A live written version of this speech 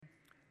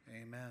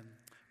Amen.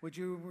 Would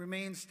you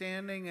remain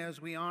standing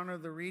as we honor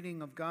the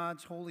reading of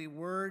God's holy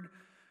word?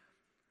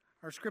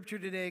 Our scripture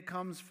today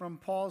comes from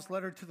Paul's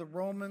letter to the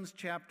Romans,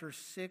 chapter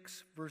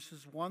 6,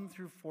 verses 1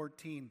 through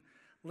 14.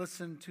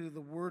 Listen to the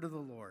word of the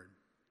Lord.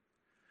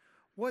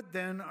 What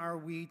then are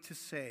we to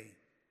say?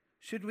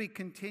 Should we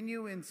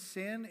continue in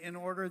sin in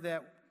order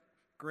that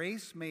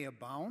grace may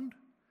abound?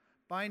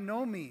 By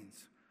no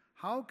means.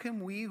 How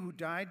can we who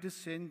died to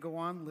sin go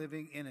on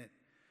living in it?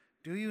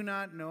 Do you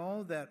not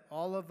know that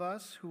all of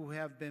us who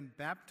have been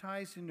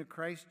baptized into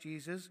Christ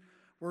Jesus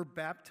were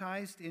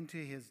baptized into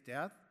his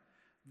death?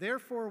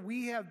 Therefore,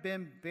 we have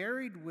been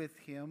buried with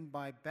him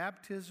by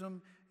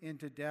baptism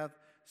into death,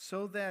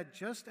 so that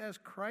just as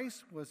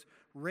Christ was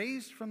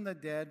raised from the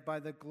dead by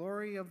the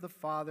glory of the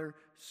Father,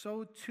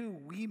 so too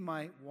we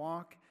might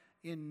walk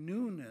in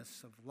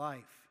newness of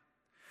life.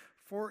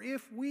 For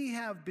if we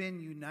have been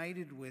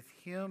united with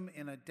him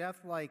in a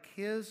death like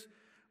his,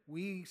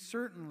 we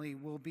certainly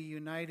will be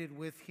united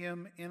with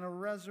him in a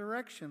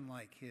resurrection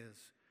like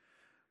his.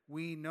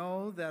 We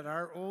know that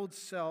our old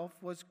self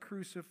was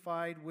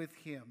crucified with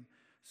him,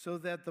 so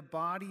that the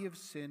body of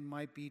sin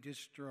might be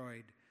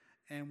destroyed,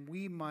 and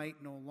we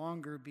might no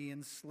longer be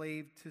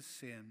enslaved to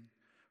sin.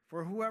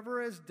 For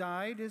whoever has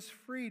died is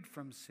freed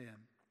from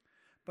sin.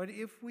 But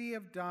if we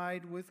have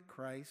died with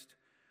Christ,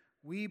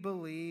 we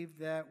believe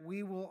that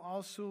we will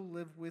also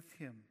live with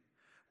him.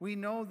 We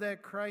know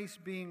that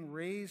Christ, being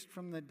raised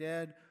from the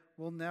dead,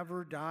 will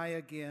never die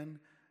again.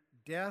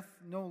 Death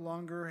no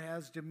longer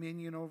has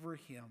dominion over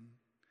him.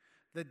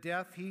 The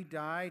death he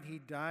died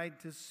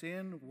to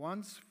sin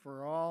once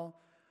for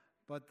all,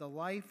 but the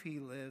life he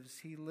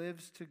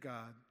lives to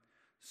God.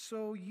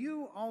 So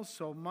you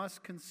also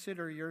must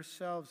consider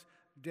yourselves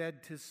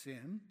dead to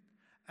sin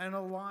and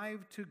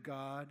alive to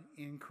God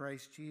in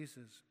Christ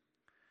Jesus.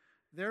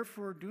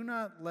 Therefore, do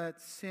not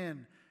let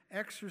sin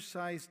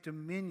exercise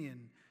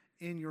dominion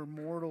in your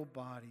mortal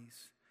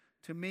bodies,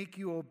 to make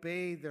you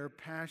obey their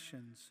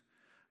passions.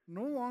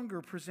 No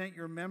longer present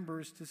your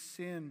members to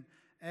sin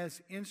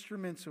as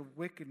instruments of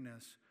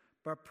wickedness,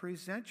 but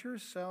present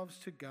yourselves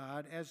to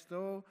God as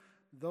though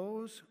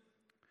those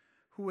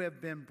who have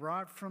been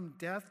brought from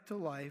death to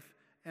life,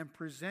 and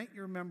present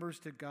your members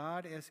to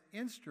God as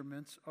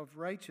instruments of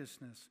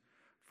righteousness.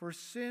 For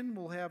sin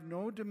will have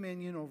no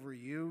dominion over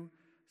you,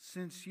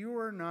 since you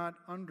are not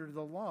under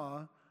the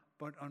law,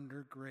 but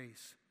under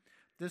grace.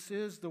 This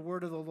is the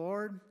word of the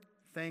Lord.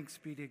 Thanks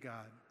be to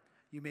God.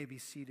 You may be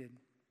seated.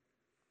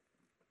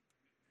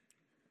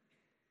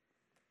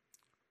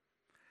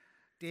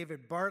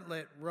 David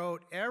Bartlett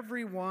wrote,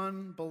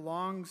 "Everyone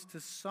belongs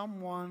to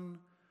someone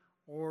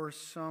or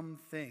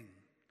something."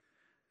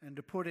 And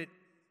to put it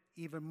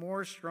even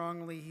more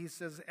strongly, he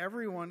says,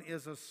 everyone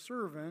is a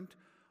servant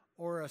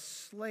or a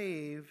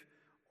slave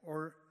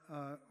or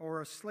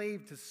a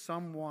slave to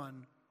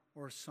someone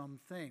or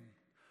something.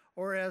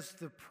 Or as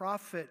the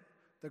prophet,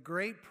 the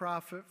great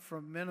prophet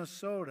from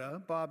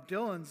Minnesota, Bob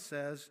Dylan,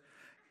 says,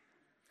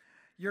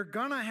 you're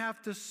going to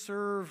have to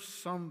serve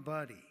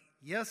somebody.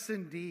 Yes,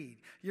 indeed.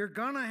 You're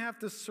going to have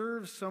to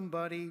serve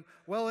somebody.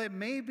 Well, it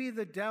may be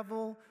the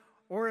devil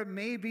or it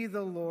may be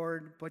the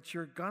Lord, but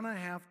you're going to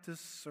have to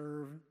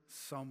serve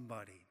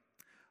somebody.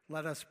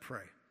 Let us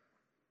pray.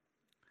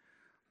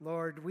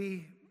 Lord,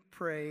 we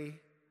pray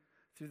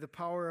through the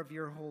power of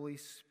your Holy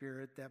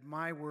Spirit that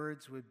my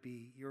words would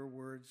be your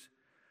words,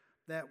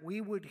 that we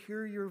would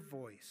hear your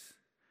voice,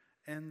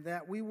 and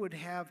that we would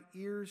have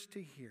ears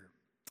to hear.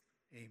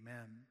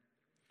 Amen.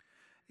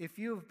 If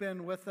you've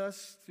been with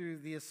us through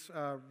this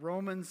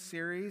Romans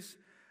series,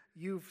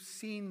 you've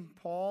seen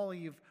Paul,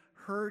 you've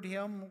heard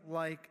him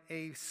like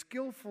a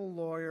skillful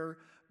lawyer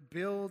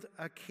build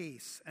a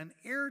case, an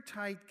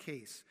airtight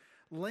case,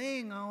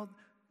 laying out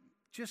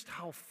just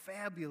how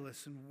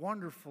fabulous and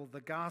wonderful the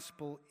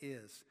gospel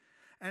is.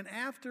 And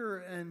after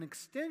an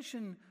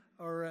extensive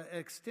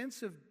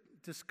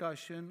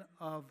discussion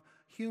of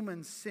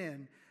human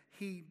sin,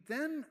 he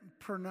then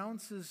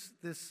pronounces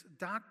this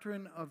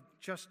doctrine of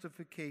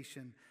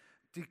justification,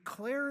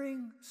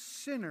 declaring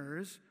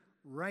sinners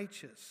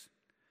righteous.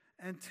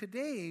 And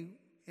today,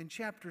 in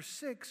chapter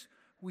 6,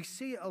 we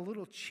see a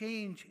little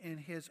change in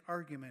his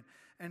argument,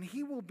 and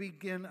he will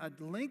begin a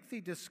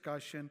lengthy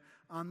discussion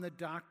on the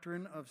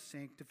doctrine of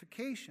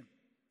sanctification.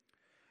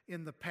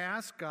 In the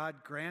past,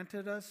 God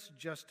granted us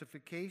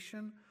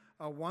justification,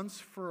 a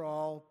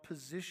once-for-all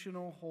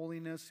positional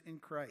holiness in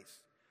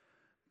Christ.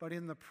 But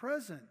in the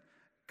present,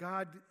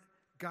 God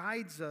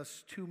guides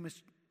us to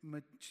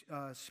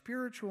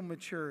spiritual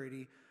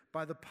maturity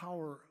by the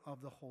power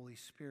of the Holy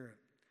Spirit.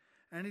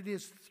 And it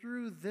is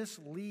through this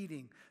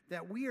leading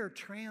that we are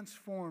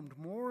transformed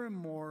more and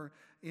more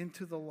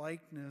into the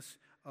likeness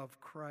of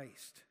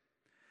Christ.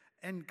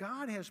 And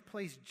God has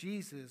placed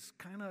Jesus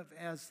kind of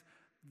as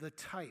the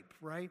type,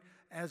 right?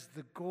 As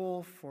the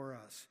goal for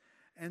us.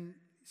 And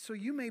so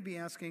you may be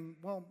asking,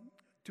 well,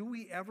 do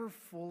we ever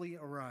fully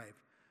arrive?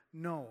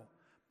 No,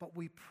 but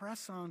we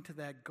press on to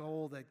that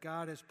goal that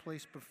God has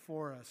placed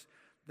before us,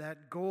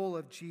 that goal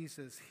of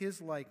Jesus,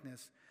 his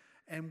likeness,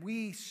 and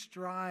we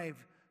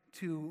strive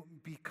to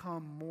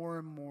become more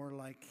and more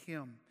like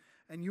him.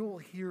 And you'll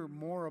hear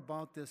more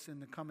about this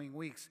in the coming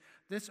weeks.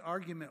 This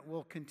argument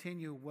will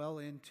continue well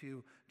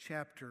into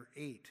chapter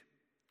 8.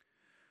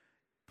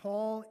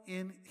 Paul,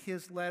 in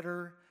his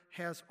letter,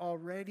 has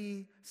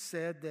already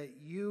said that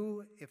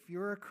you, if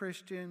you're a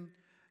Christian,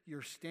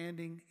 you're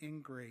standing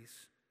in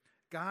grace.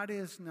 God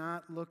is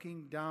not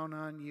looking down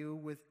on you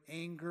with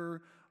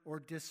anger or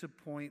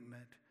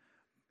disappointment.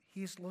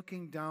 He's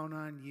looking down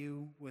on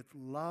you with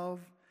love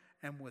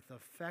and with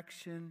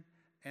affection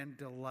and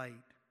delight.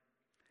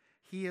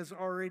 He has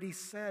already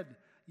said,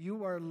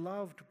 you are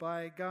loved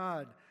by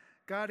God.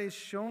 God has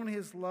shown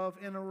his love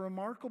in a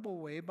remarkable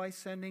way by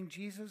sending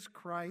Jesus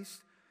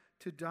Christ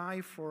to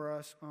die for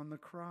us on the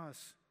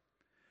cross.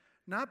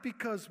 Not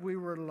because we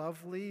were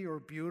lovely or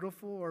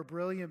beautiful or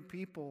brilliant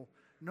people.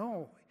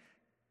 No,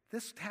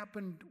 this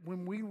happened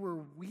when we were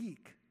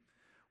weak.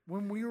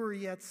 When we were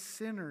yet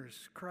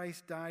sinners,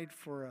 Christ died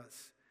for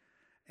us.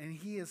 And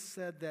he has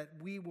said that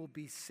we will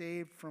be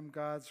saved from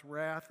God's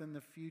wrath in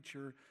the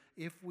future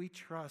if we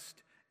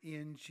trust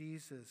in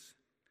Jesus.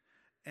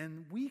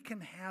 And we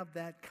can have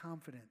that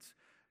confidence.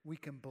 We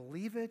can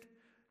believe it,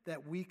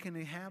 that we can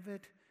have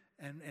it,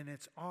 and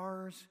it's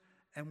ours,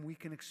 and we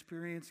can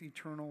experience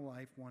eternal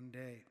life one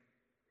day.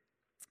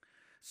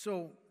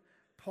 So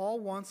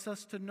Paul wants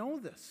us to know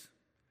this.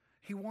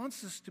 He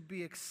wants us to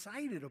be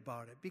excited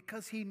about it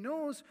because he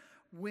knows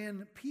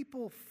when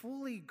people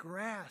fully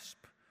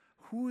grasp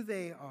who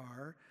they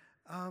are,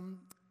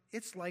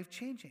 it's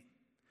life-changing.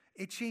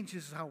 It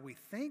changes how we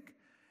think,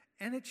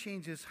 and it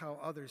changes how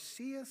others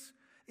see us.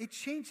 It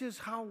changes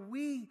how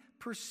we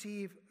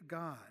perceive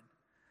God.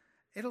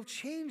 It'll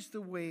change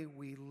the way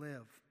we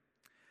live.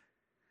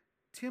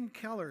 Tim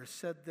Keller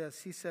said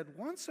this. He said,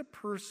 once a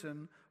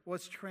person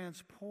was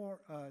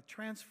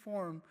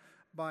transformed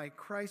by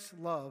Christ's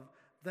love,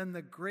 then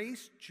the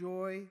grace,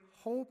 joy,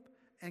 hope,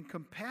 and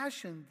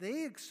compassion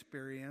they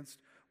experienced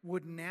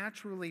would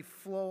naturally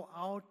flow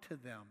out to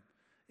them.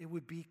 It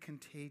would be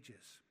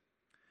contagious.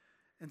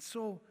 And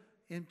so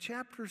in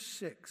chapter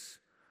 6,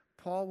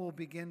 Paul will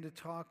begin to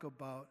talk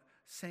about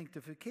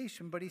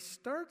sanctification, but he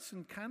starts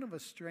in kind of a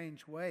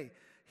strange way.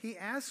 He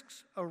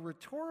asks a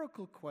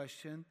rhetorical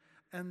question,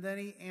 and then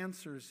he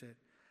answers it.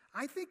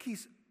 I think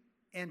he's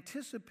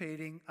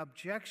anticipating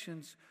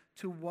objections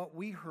to what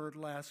we heard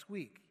last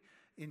week.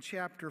 In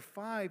chapter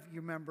 5, you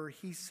remember,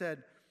 he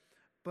said,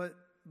 but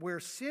where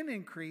sin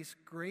increased,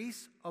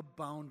 grace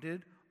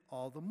abounded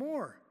all the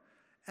more.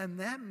 And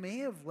that may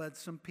have led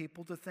some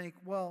people to think,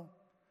 well,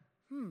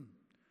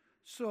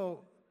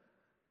 so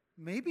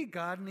maybe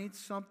God needs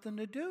something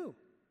to do.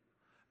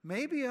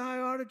 Maybe I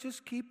ought to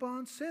just keep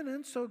on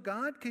sinning so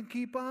God can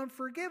keep on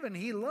forgiving.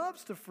 He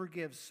loves to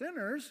forgive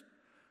sinners.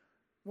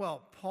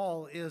 Well,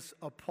 Paul is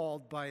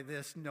appalled by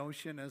this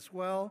notion as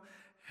well,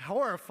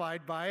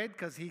 horrified by it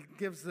because he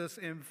gives this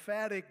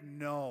emphatic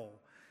no.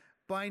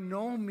 By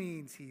no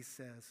means, he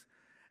says.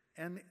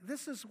 And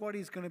this is what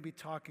he's going to be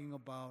talking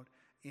about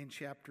in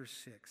chapter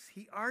 6.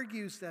 He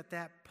argues that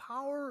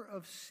power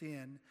of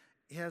sin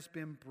has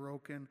been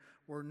broken.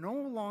 We're no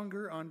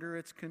longer under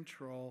its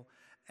control.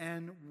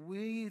 And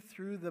we,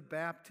 through the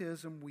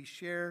baptism, we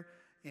share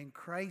in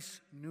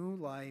Christ's new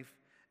life.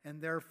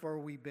 And therefore,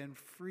 we've been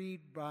freed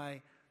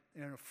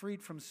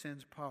from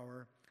sin's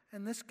power.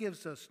 And this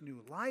gives us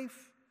new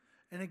life,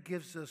 and it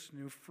gives us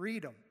new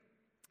freedom.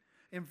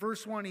 In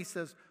verse 1, he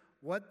says,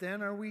 what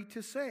then are we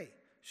to say?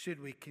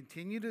 Should we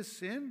continue to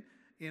sin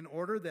in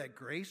order that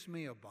grace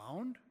may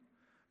abound?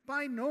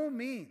 By no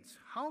means.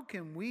 How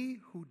can we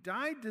who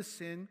died to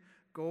sin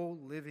go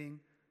on living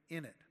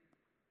in it?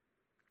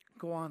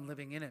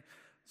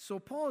 So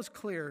Paul is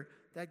clear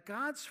that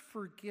God's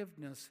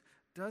forgiveness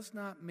does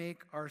not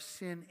make our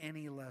sin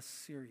any less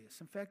serious.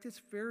 In fact,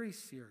 it's very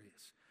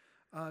serious.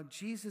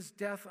 Jesus'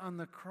 death on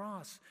the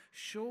cross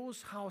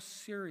shows how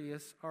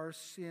serious our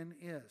sin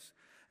is.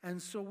 And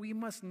so we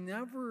must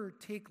never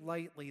take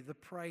lightly the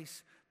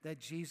price that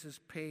Jesus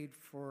paid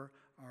for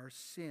our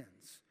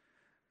sins.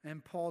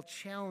 And Paul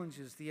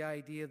challenges the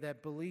idea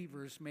that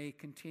believers may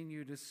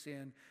continue to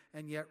sin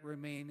and yet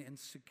remain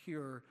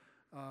secure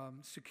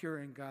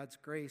in God's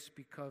grace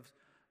because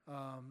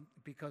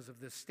of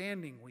the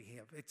standing we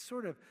have. It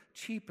sort of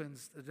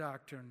cheapens the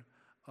doctrine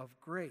of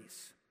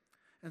grace.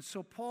 And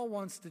so Paul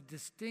wants to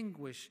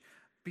distinguish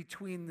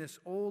between this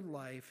old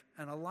life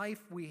and a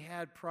life we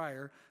had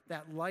prior,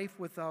 that life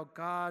without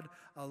God,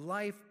 a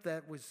life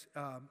that was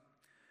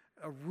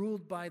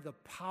ruled by the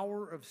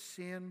power of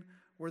sin,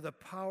 where the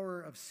power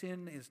of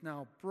sin is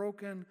now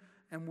broken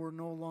and we're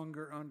no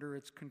longer under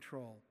its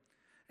control.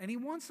 And he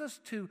wants us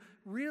to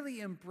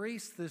really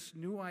embrace this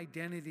new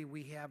identity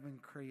we have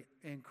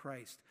in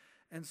Christ.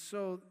 And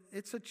so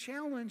it's a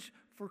challenge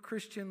for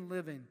Christian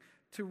living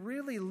to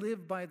really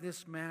live by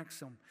this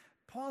maxim.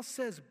 Paul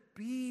says,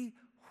 be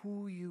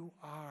who you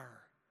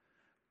are.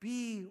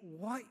 Be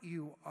what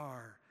you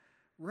are.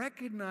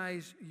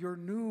 Recognize your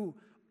new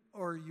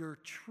or your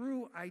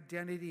true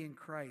identity in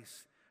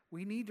Christ.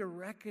 We need to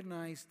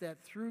recognize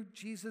that through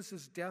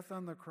Jesus' death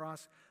on the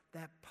cross,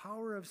 that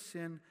power of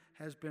sin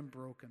has been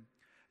broken.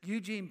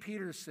 Eugene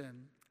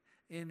Peterson,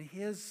 in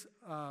his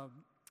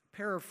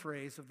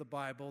paraphrase of the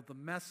Bible, The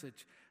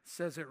Message,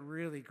 says it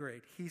really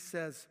great. He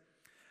says,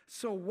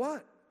 so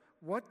what?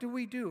 What do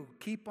we do?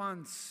 Keep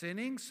on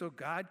sinning so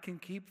God can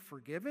keep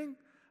forgiving?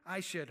 I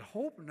should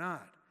hope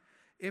not.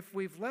 If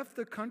we've left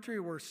the country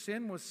where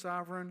sin was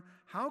sovereign,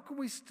 how can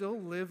we still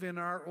live in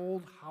our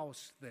old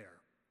house there,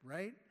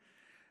 right?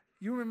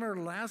 You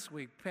remember last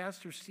week,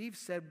 Pastor Steve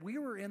said we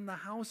were in the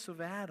house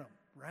of Adam,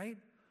 right?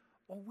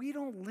 Well, we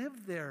don't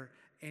live there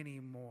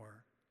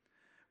anymore.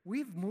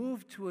 We've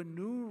moved to a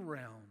new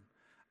realm,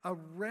 a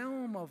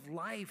realm of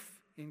life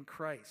in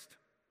Christ.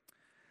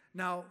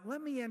 Now,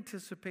 let me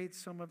anticipate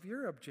some of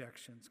your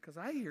objections, because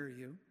I hear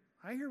you.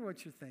 I hear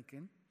what you're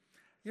thinking.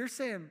 You're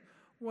saying,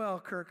 well,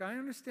 Kirk, I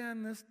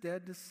understand this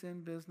dead to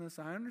sin business.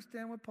 I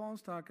understand what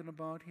Paul's talking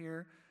about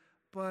here,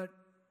 but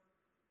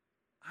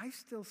I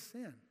still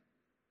sin.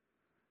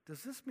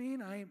 Does this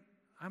mean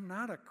I'm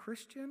not a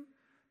Christian?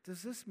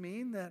 Does this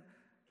mean that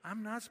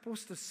I'm not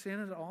supposed to sin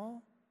at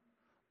all?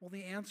 Well,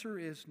 the answer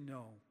is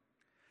no.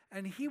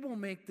 And he will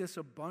make this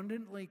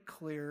abundantly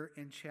clear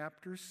in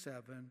chapter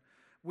 7.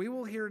 We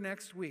will hear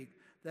next week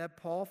that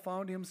Paul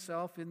found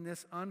himself in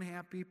this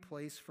unhappy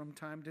place from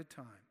time to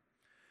time.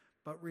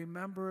 But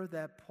remember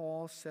that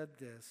Paul said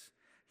this.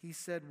 He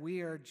said,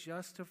 we are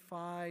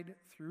justified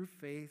through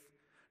faith,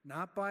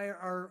 not by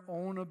our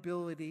own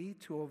ability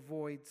to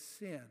avoid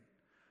sin,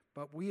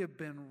 but we have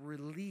been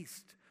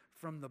released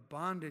from the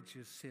bondage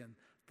of sin,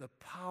 the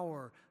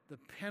power, the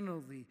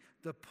penalty,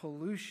 the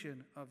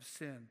pollution of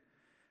sin.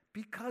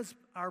 Because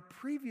our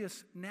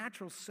previous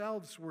natural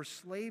selves were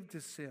slave to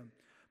sin,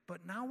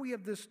 but now we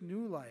have this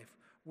new life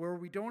where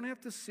we don't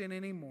have to sin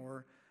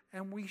anymore,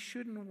 and we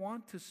shouldn't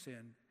want to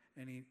sin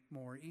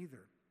anymore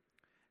either.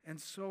 And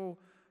so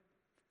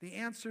the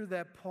answer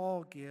that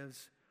Paul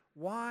gives,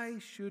 why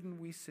shouldn't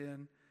we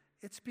sin?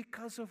 It's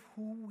because of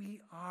who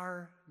we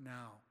are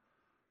now,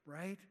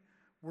 right?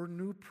 We're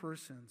new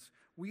persons.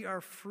 We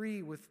are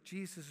free with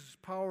Jesus'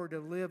 power to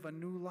live a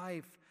new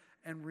life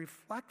and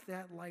reflect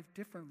that life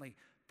differently.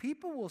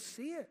 People will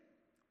see it.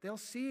 They'll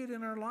see it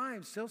in our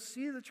lives. They'll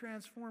see the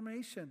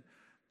transformation.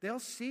 They'll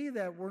see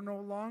that we're no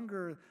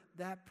longer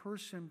that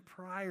person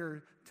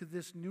prior to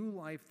this new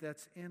life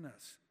that's in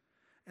us.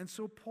 And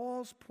so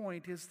Paul's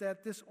point is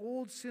that this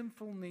old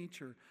sinful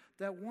nature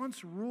that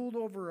once ruled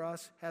over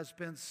us has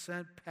been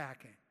sent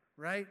packing,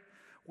 right?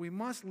 We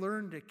must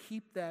learn to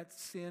keep that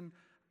sin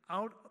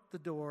out the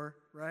door,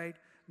 right?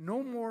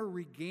 No more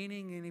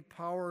regaining any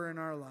power in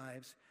our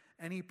lives.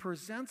 And he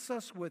presents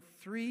us with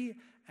 3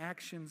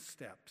 action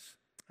steps.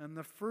 And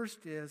the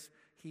first is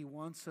he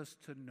wants us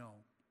to know.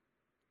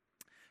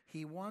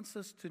 He wants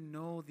us to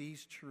know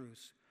these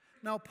truths.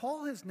 Now,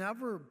 Paul has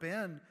never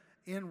been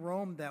in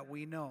Rome that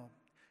we know.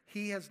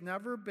 He has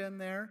never been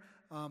there.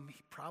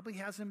 He probably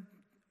hasn't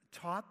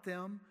taught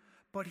them,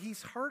 but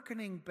he's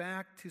hearkening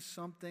back to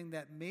something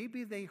that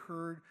maybe they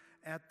heard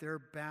at their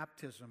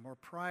baptism or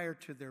prior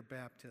to their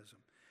baptism.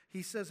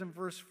 He says in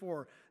verse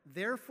 4,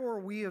 therefore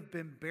we have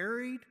been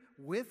buried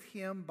with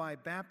him by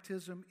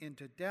baptism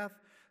into death,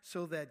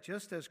 so that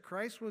just as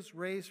Christ was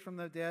raised from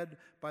the dead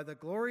by the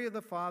glory of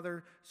the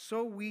Father,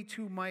 so we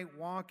too might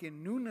walk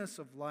in newness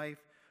of life.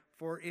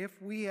 For if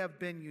we have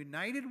been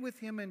united with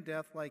him in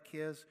death like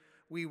his,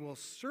 we will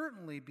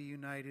certainly be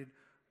united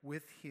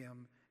with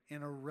him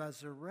in a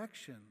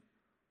resurrection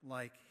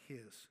like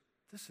his.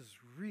 This is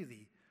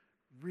really,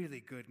 really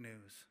good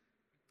news.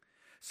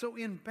 So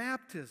in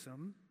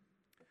baptism,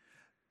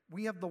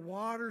 we have the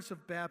waters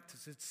of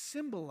baptism. It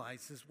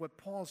symbolizes what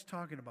Paul's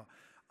talking about.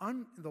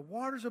 On the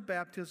waters of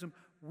baptism,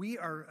 we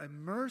are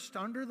immersed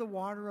under the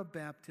water of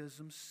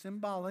baptism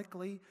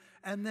symbolically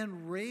and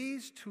then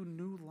raised to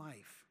new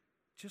life.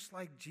 Just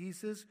like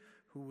Jesus,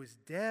 who was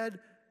dead,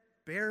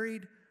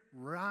 buried,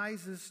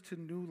 rises to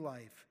new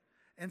life.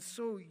 And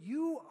so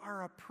you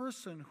are a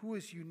person who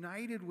is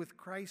united with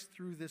Christ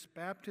through this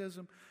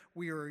baptism.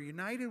 We are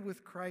united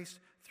with Christ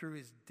through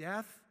his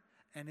death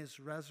and his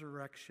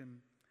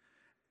resurrection.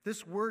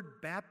 This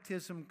word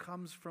baptism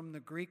comes from the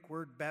Greek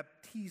word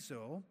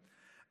baptizo,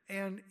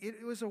 and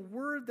it was a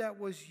word that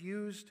was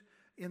used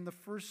in the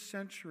first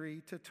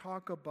century to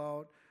talk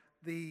about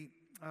the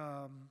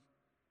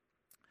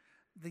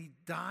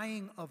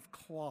dyeing of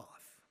cloth.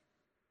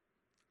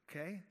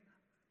 Okay?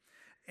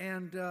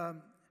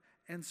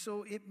 And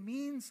so it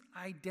means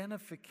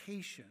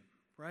identification,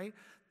 right?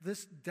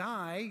 This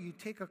dye, you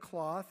take a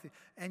cloth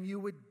and you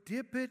would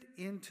dip it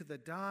into the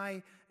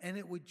dye and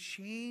it would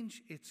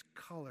change its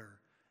color.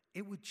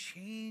 It would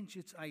change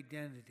its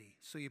identity.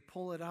 So you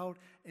pull it out,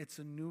 it's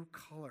a new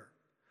color.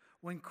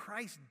 When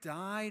Christ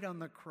died on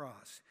the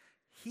cross,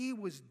 he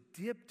was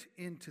dipped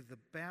into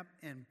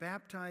and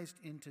baptized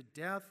into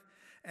death.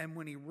 And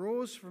when he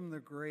rose from the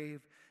grave,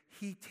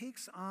 he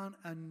takes on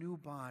a new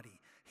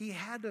body. He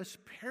had this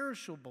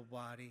perishable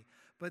body,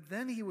 but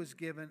then he was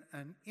given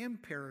an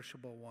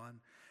imperishable one.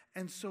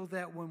 And so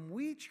that when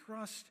we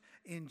trust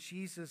in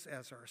Jesus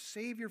as our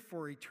Savior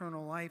for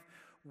eternal life,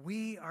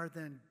 we are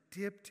then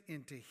dipped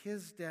into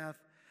his death,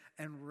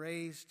 and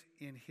raised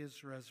in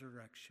his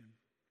resurrection.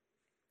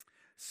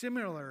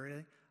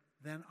 Similarly,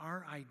 then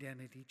our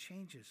identity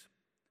changes.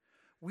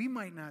 We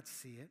might not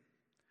see it,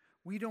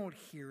 we don't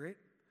hear it,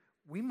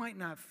 we might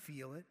not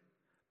feel it,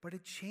 but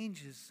it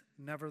changes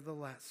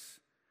nevertheless.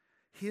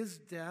 His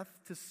death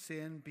to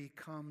sin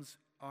becomes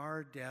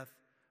our death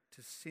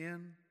to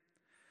sin.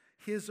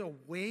 His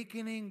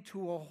awakening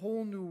to a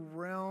whole new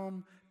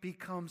realm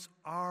becomes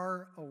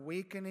our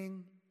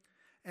awakening.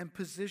 And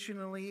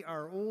positionally,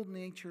 our old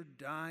nature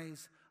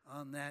dies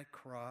on that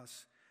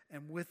cross.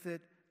 And with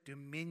it,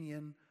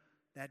 dominion,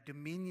 that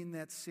dominion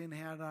that sin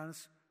had on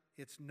us,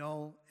 it's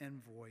null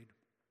and void.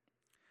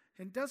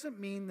 It doesn't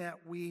mean that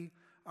we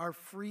are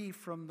free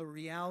from the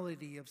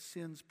reality of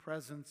sin's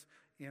presence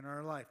in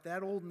our life.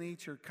 That old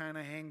nature kind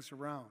of hangs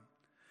around.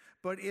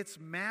 But its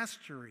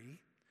mastery,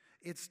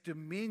 its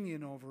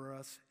dominion over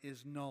us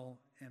is null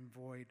and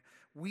void.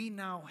 We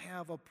now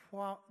have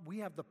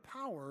the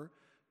power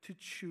to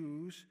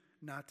choose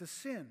not to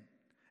sin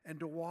and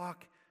to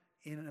walk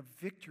in a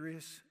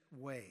victorious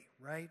way,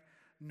 right?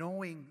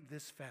 Knowing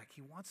this fact.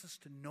 He wants us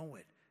to know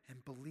it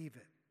and believe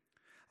it.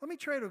 Let me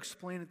try to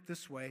explain it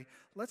this way.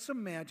 Let's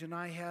imagine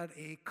I had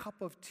a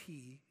cup of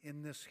tea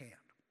in this hand.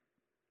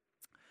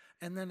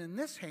 And then in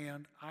this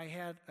hand, I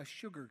had a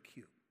sugar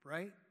cube,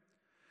 right?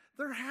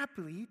 They're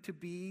happy to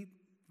be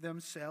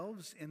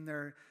themselves in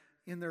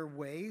their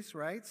ways,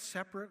 right?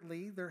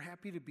 Separately, they're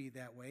happy to be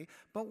that way.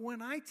 But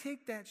when I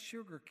take that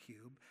sugar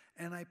cube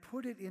and I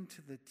put it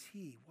into the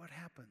tea, what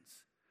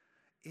happens?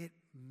 It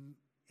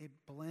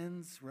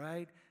blends,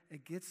 right?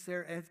 It gets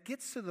there, and it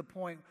gets to the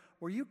point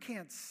where you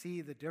can't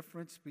see the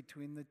difference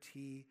between the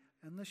tea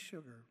and the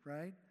sugar,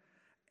 right?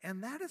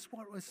 And that is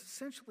what was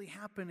essentially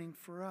happening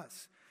for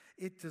us.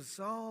 It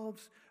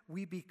dissolves,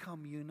 we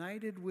become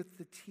united with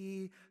the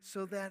tea,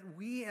 so that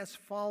we as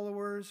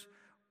followers,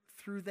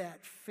 through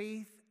that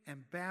faith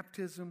and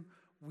baptism,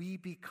 we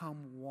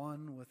become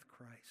one with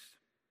Christ.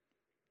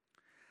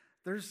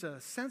 There's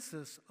a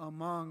census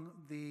among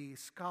the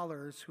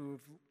scholars who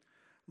have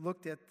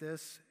looked at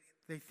this.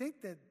 They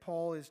think that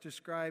Paul is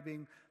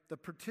describing the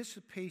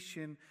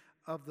participation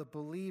of the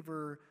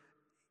believer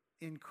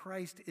in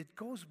Christ. It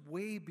goes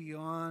way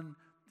beyond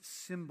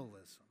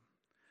symbolism.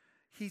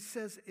 He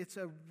says it's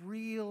a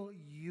real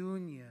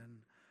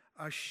union,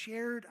 a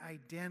shared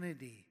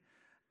identity,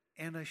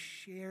 and a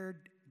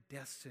shared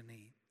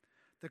destiny.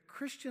 The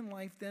Christian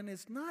life then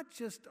is not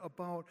just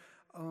about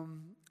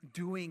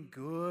doing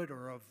good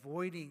or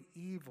avoiding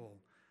evil.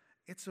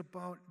 It's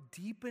about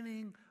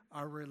deepening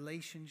our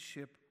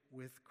relationship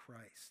with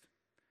Christ.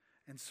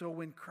 And so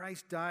when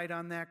Christ died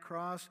on that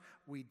cross,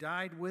 we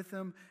died with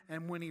him.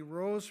 And when he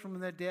rose from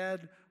the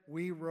dead,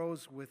 we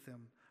rose with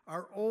him.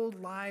 Our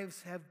old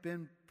lives have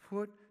been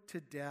put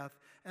to death.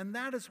 And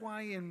that is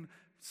why in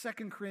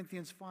 2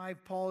 Corinthians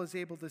 5, Paul is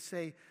able to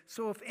say,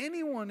 so if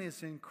anyone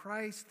is in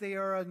Christ, they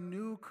are a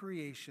new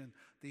creation.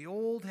 The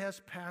old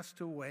has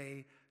passed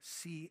away.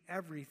 See,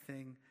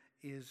 everything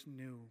is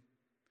new.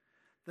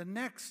 The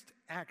next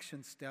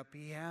action step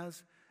he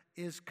has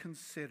is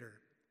consider.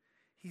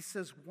 He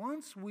says,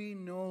 once we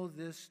know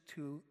this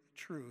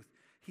truth,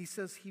 he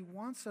says he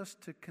wants us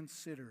to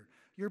consider.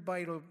 Your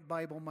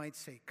Bible might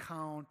say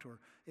count, or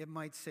it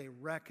might say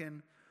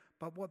reckon.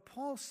 But what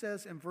Paul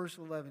says in verse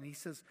 11, he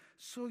says,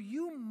 so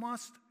you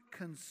must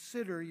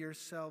consider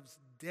yourselves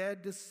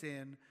dead to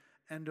sin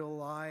and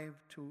alive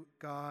to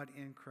God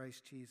in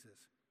Christ Jesus.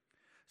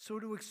 So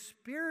to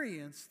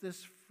experience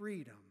this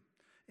freedom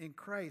in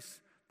Christ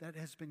that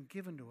has been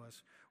given to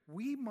us,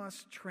 we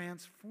must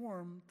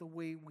transform the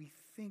way we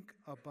think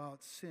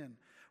about sin.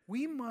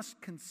 We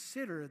must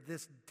consider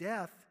this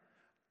death,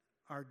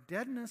 our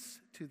deadness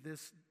to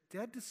this,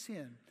 dead to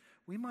sin.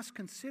 We must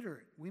consider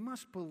it. We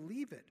must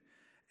believe it.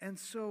 And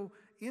so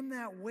in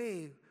that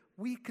way,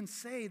 we can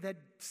say that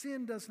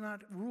sin does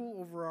not rule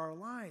over our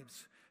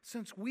lives.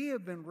 Since we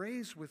have been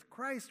raised with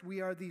Christ, we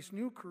are these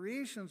new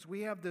creations.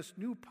 We have this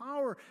new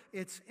power.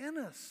 It's in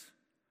us.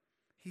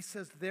 He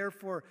says,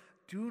 therefore,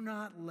 do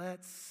not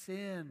let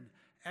sin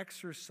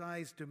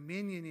exercise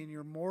dominion in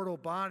your mortal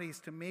bodies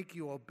to make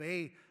you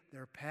obey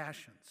their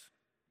passions.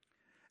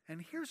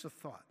 And here's a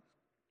thought.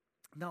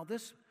 Now,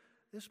 this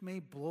may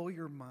blow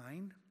your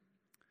mind,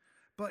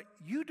 but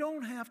you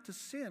don't have to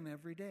sin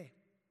every day.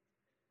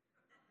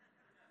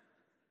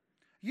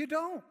 You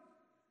don't.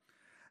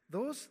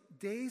 Those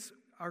days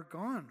are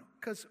gone,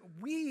 because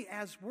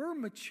as we're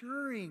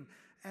maturing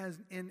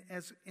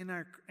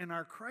in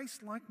our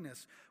Christ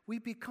likeness, we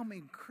become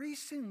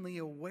increasingly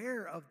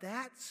aware of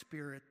that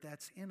Spirit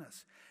that's in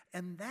us,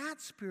 and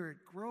that Spirit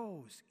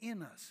grows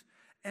in us,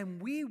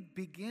 and we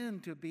begin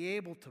to be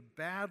able to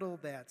battle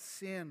that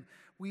sin.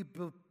 We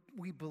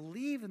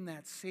believe in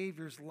that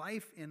Savior's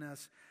life in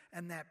us,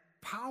 and that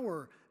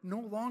power no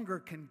longer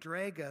can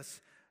drag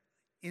us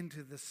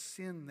into the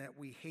sin that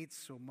we hate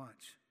so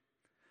much.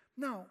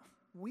 Now,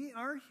 we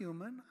are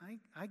human.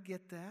 I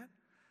get that.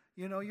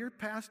 You know, your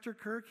Pastor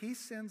Kirk, he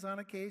sins on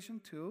occasion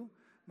too.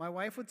 My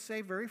wife would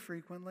say very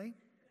frequently.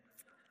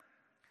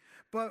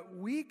 But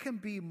we can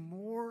be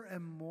more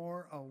and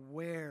more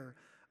aware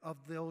of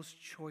those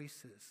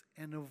choices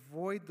and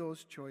avoid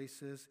those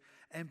choices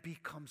and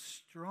become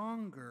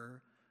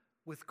stronger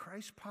with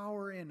Christ's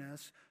power in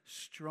us,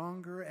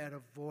 stronger at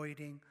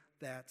avoiding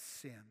that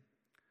sin.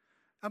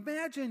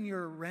 Imagine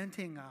you're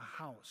renting a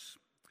house,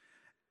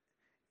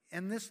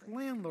 and this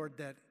landlord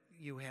that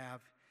you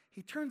have,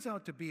 he turns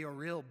out to be a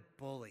real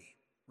bully,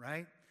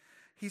 right?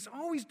 He's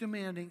always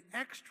demanding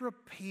extra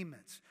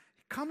payments,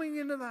 coming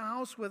into the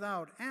house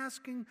without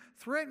asking,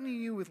 threatening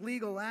you with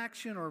legal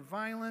action or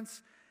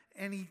violence,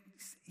 and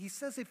he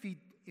says if you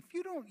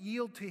don't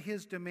yield to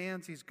his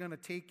demands, he's going to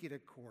take you to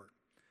court.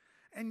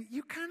 And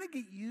you kind of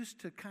get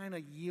used to kind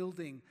of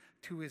yielding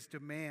to his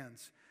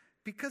demands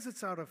because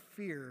it's out of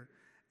fear,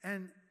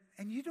 and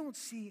you don't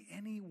see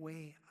any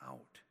way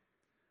out.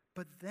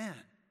 But then,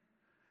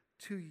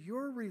 to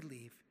your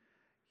relief,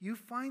 you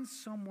find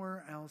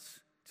somewhere else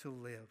to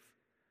live.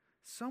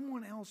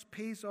 Someone else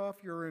pays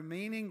off your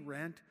remaining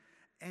rent,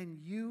 and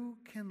you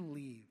can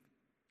leave.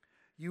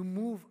 You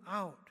move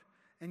out,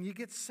 and you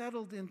get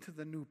settled into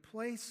the new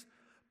place,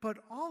 but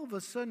all of a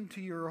sudden,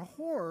 to your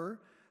horror,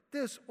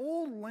 this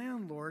old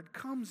landlord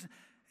comes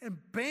and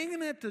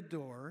banging at the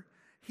door.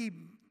 He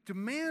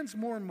demands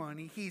more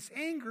money. He's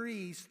angry.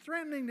 He's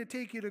threatening to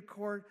take you to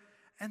court.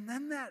 And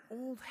then that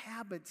old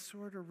habit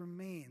sort of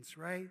remains,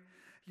 right?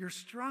 You're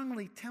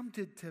strongly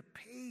tempted to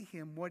pay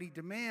him what he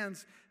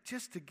demands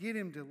just to get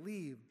him to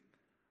leave.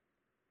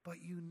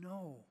 But you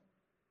know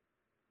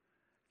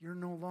you're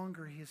no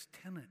longer his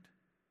tenant.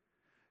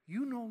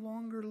 You no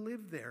longer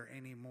live there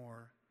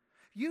anymore.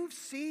 You've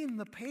seen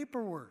the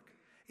paperwork.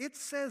 It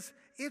says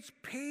it's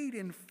paid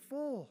in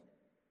full,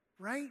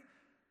 right?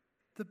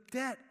 The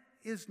debt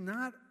is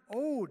not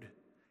owed.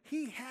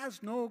 He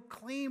has no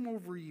claim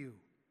over you.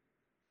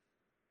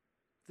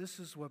 This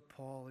is what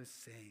Paul is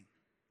saying.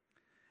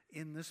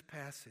 In this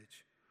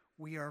passage,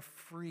 we are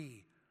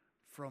free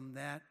from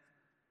that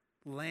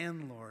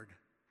landlord,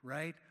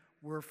 right?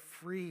 We're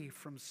free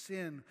from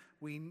sin.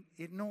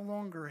 It no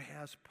longer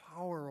has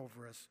power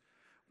over us.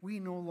 We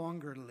no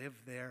longer live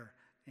there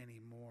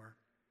anymore.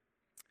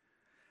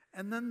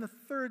 And then the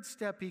third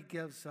step he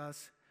gives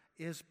us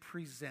is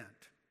present.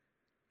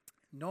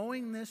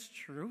 Knowing this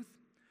truth,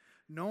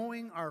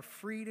 knowing our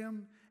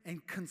freedom,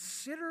 and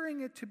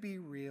considering it to be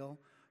real,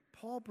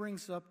 Paul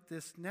brings up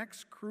this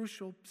next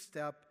crucial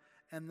step,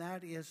 and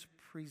that is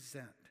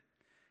present.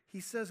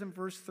 He says in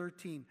verse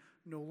 13,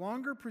 "No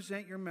longer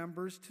present your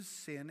members to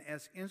sin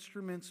as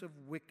instruments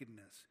of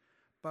wickedness,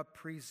 but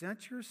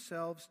present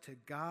yourselves to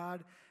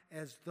God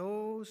as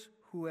those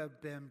who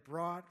have been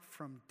brought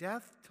from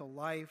death to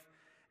life,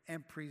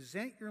 and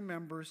present your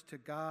members to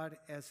God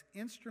as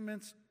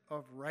instruments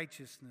of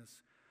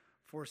righteousness.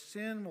 For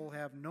sin will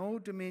have no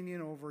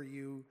dominion over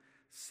you,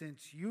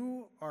 since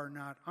you are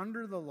not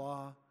under the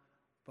law,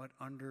 but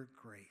under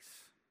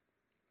grace."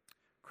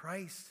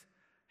 Christ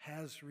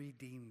has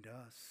redeemed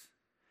us.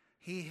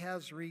 He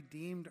has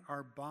redeemed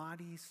our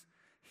bodies.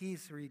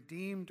 He's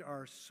redeemed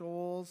our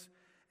souls.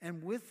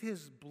 And with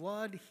his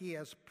blood, he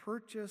has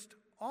purchased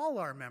all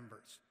our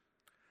members.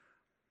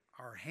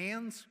 Our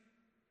hands,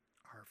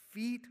 our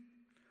feet,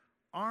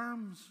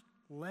 arms,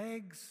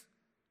 legs,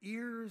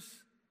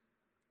 ears,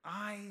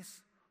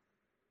 eyes,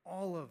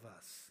 all of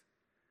us.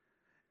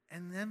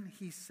 And then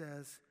he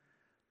says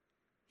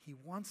he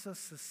wants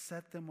us to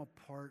set them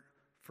apart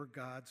for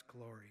God's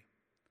glory.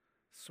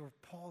 So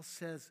Paul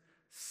says,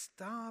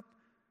 stop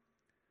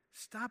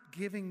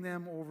giving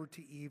them over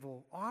to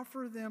evil.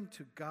 Offer them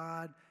to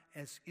God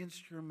as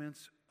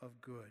instruments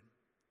of good.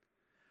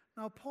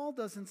 Now, Paul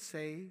doesn't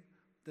say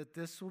that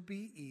this will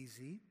be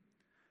easy.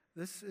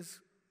 This is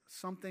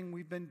something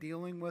we've been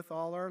dealing with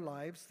all our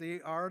lives.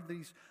 They are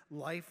these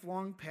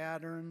lifelong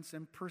patterns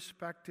and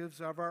perspectives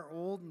of our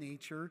old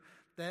nature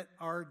that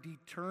are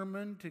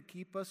determined to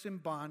keep us in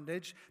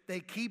bondage. They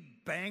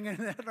keep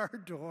banging at our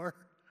door,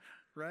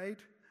 right?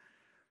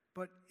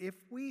 But if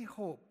we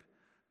hope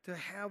to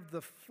have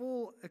the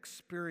full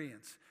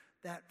experience,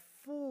 that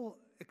full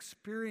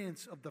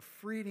experience of the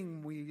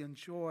freedom we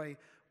enjoy,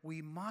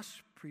 we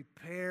must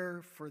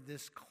prepare for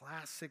this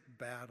classic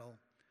battle.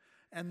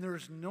 And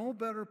there's no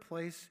better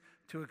place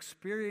to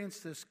experience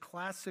this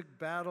classic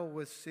battle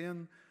with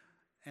sin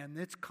and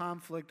its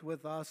conflict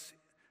with us,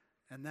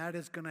 and that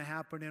is going to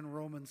happen in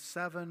Romans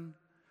 7,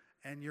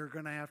 and you're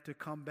going to have to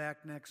come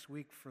back next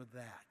week for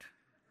that.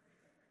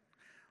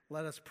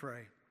 Let us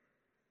pray.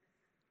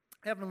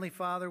 Heavenly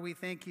Father, we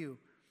thank you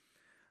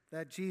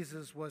that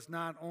Jesus was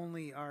not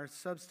only our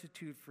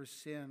substitute for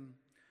sin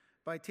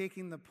by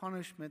taking the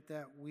punishment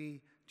that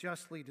we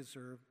justly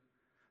deserve,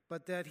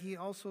 but that he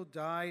also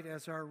died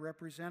as our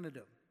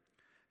representative.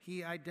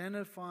 He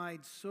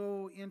identified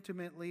so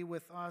intimately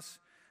with us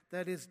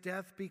that his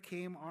death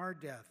became our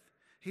death.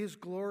 His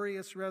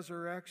glorious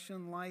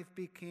resurrection life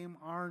became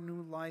our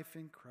new life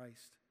in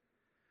Christ.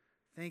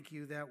 Thank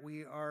you that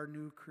we are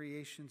new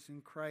creations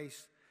in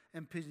Christ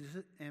and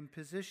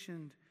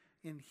positioned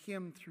in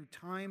him through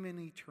time and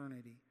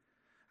eternity.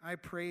 I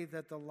pray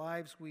that the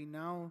lives we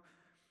now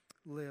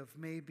live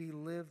may be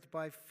lived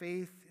by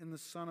faith in the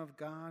Son of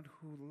God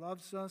who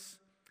loves us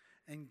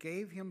and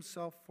gave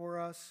himself for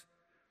us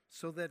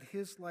so that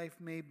his life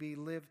may be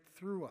lived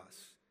through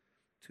us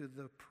to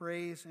the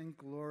praise and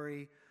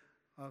glory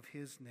of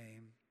his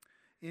name.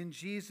 In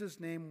Jesus'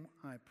 name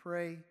I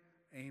pray,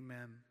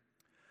 amen.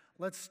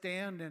 Let's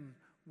stand and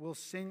we'll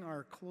sing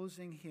our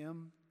closing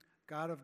hymn, God of